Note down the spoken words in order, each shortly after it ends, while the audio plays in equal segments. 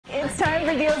It's time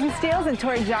for Deals and Steals, and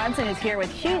Tory Johnson is here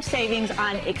with huge savings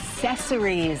on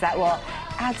accessories that will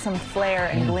add some flair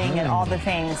and bling and all the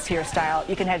things to your style.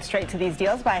 You can head straight to these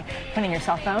deals by putting your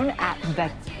cell phone at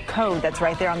the code that's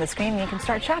right there on the screen, and you can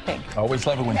start shopping. I always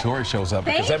love it when Tory shows up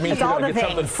because that means you're going to get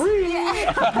something free.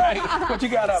 Yeah. All right, what you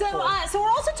got up for? So we're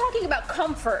also talking about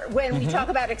comfort when we talk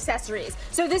about accessories.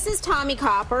 So this is Tommy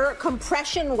Copper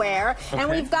compression wear, and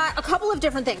we've got a couple of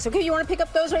different things. Okay, you want to pick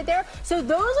up those right there? So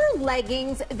those are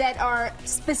leggings that are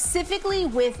specifically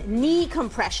with knee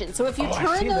compression. So if you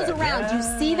turn those around, you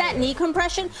see that knee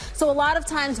compression? So a lot of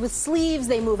times with sleeves,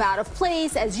 they move out of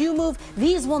place. As you move,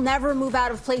 these will never move out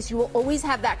of place. You will always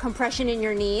have that compression in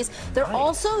your knees. They're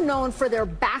also known for their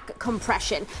back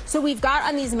compression. So we've got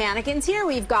on these mannequins here,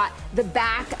 we've got the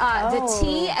back, the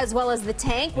tee, as well as the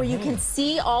tank, where you can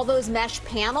see all those mesh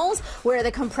panels where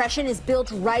the compression is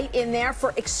built right in there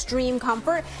for extreme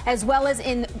comfort, as well as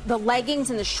in the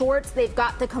leggings and the shorts, they've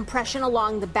got the compression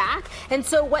along the back. And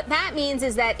so what that means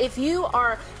is that if you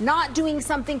are not doing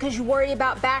something because you worry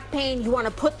about back pain, you want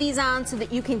to put these on so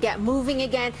that you can get moving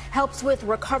again. Helps with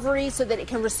recovery so that it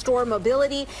can restore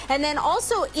mobility. And then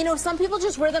also, you know, some people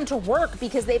just wear them to work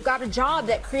because they've got a job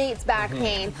that creates back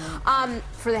pain.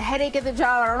 For the headache at the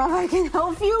job, I don't know if I can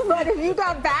help you, but if you've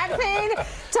got back pain,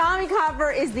 Tommy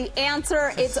Copper is the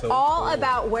answer. It's all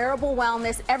about wearable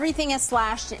wellness. Everything is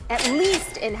slashed at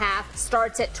least in half.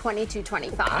 Starts at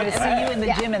 $22.25. I'm going to see you in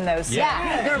the gym in those.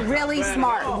 Yeah, they're really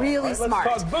smart, really smart.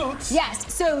 Let's talk boots.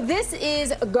 Yes, so this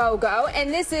is Go-Go,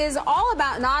 and this is all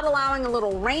about not allowing a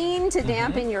little rain to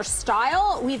dampen your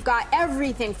style. We've got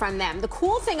everything from them. The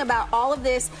cool thing about all of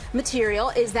this material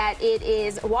is that it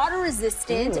is water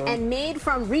resistant and made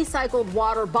from recycled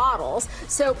water bottles,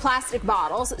 so plastic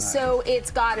bottles. Nice. So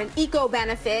it's got an eco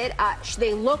benefit.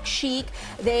 They look chic.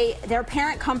 Their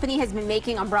parent company has been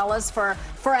making umbrellas for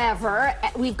forever.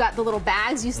 We've got the little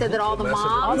bags. You said that all the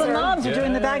moms are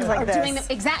doing the bags like this. Doing them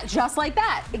just like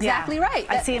that. Exactly right.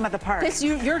 I see them at the park.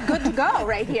 You're good to go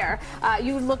right here.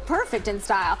 You look perfect in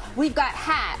style. We've got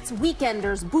hats,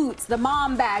 weekenders, boots, the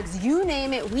mom bags, you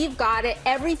name it, we've got it.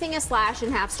 Everything is slashed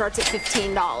in half, starts at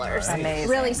 $15. Amazing.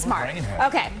 Really smart.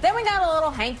 Okay, then we got a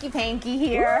little hanky-panky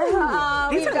here.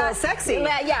 These are a little sexy.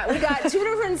 Yeah, we got two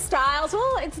different styles.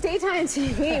 Well, it's daytime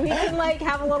TV. We can like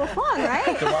have a little fun,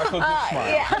 right?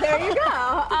 Yeah, there you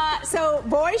go. So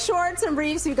boy shorts and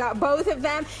briefs, we've got both of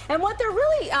them. And what they're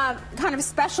really kind of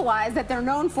specialized that they're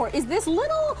known for is this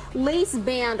little lace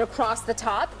band across the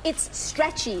top. It's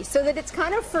stretchy so that it's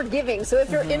kind of forgiving. So if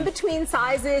you're in between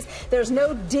sizes, there's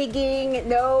no digging,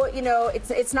 no, you know,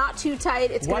 it's not too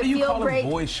tight. It's going to feel great. Why do you call them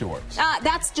boy shorts?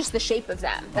 That's just the shape of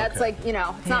them. That's like, you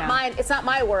know, it's not mine. It's not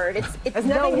my word. It's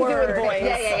nothing the word. To do with boys.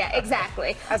 Yeah,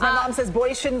 exactly. As my mom says,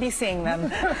 boys shouldn't be seeing them.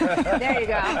 There you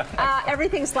go.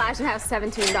 Everything slashed and have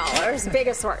 $17. Big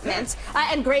assortment.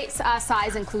 And great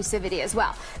size inclusivity as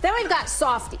well. Then we've got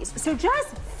softies. So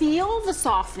just feel the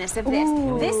softness of this.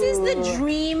 Ooh. This is the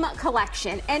Dream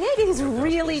collection, and it is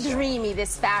really dreamy,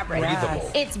 this fabric.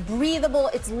 Breathable. It's breathable,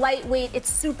 it's lightweight, it's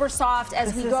super soft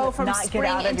as we go from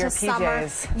spring into summer.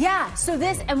 Yeah, so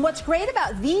this, and what's great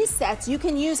about these sets, you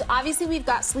can use, obviously we've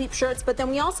got sleep shirts, but then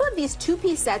we also have these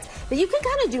two-piece sets that you can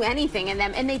kind of do anything in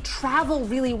them, and they travel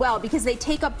really well because they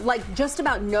take up like just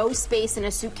about no space in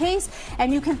a suitcase,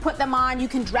 and you can put them on, you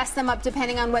can dress them up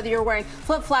depending on whether you're wearing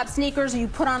flip-flop sneakers or you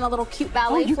put on a little cute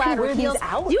ballet flat or heels.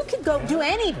 You could go do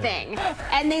anything,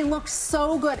 and they look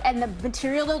so good. And the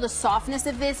material, though, the softness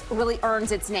of this really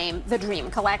earns its name, the Dream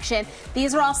collection.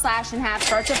 These are all slashed in half,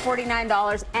 starts at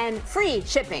 $49, and free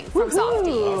shipping from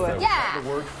Softies. Yeah.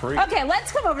 Okay,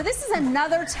 let's come over. This is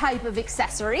another type of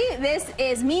accessory. This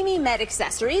is Mimi Med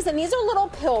accessories, and these are little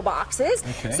pill boxes.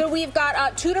 Okay. So we've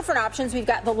got two different options. We've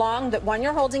got the long, the one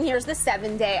you're holding here is the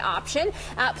 7-day option.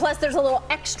 Plus, there's a little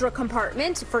extra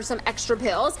compartment for some extra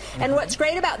pills. And what's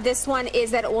great about this one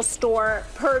is that it will store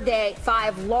per day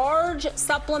 5 large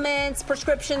supplements,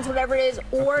 prescriptions, whatever it is,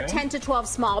 or 10 to 12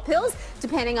 small pills,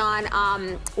 depending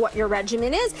on what your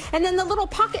regimen is. And then the little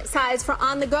pocket size for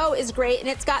on the go is great, and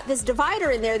it's got this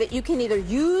divider in there that you can either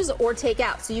use or take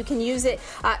out. So you can use it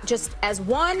just as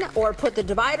one or put the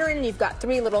divider in. You've got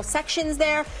 3 little sections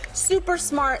there. Super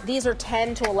smart. These are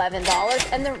 $10 to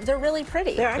 $11, and they're really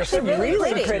pretty. They're actually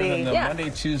really pretty. The Monday,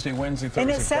 Tuesday, Wednesday,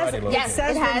 Thursday, Friday. It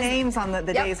says the names on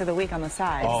the days of the week on the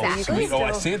side. Oh, exactly. sweet. Oh,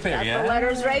 I see it there. That's the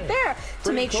letters right there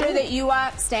to make sure that you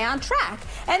stay on track.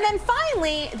 And then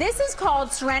finally, this is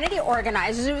called Serenity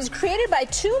Organizers. It was created by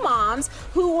 2 moms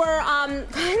who were kind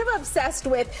of obsessed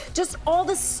with just all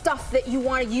the stuff that you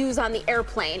want to use on the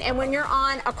airplane. And when you're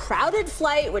on a crowded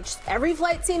flight, which every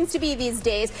flight seems to be these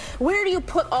days, where do you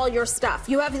put all your stuff?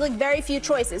 You have like very few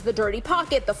choices. The dirty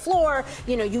pocket, the floor,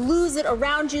 you know, you lose it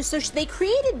around you. So they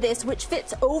created this, which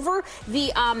fits over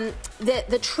the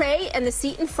tray and the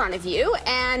seat in front of you,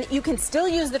 and you can still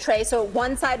use the tray. So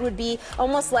one side would be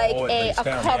almost like a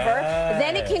cover. Yeah.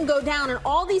 Then it can go down, and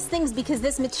all these things, because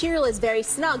this material is very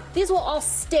snug, these will all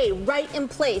stay right in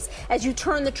place as you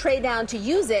turn the tray down to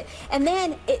use it. And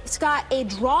then it's got a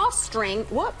drawstring.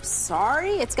 Whoops,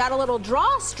 sorry. It's got a little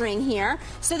drawstring here,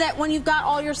 so that when you've got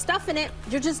all your stuff in it,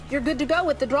 you're good to go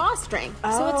with the drawstring.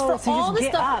 So it's for all the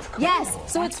stuff. Cool. Yes.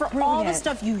 So it's for all the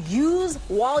stuff you use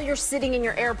while you're sitting in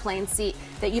your airplane seat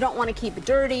that you don't want to keep it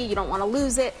dirty, you don't want to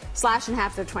lose it. Slash and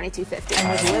half, they're $22.50.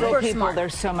 And with little people,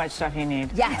 there's so much stuff you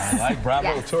need. Yes. I like Bravo.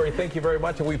 Yes. Tori, thank you very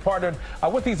much. And we partnered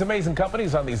with these amazing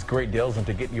companies on these great deals. And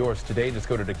to get yours today, just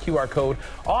go to the QR code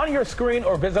on your screen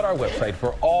or visit our website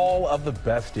for all of the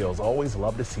best deals. Always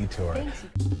love to see Tori.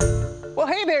 Well,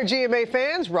 hey there, GMA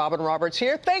fans. Robin Roberts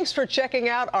here. Thanks for checking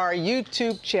out our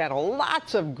YouTube channel.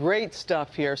 Lots of great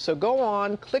stuff here. So go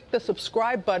on, click the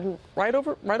subscribe button right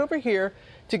over here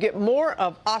to get more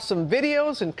of awesome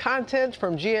videos and content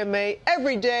from GMA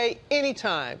every day,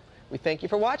 anytime. We thank you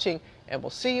for watching, and we'll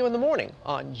see you in the morning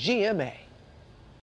on GMA.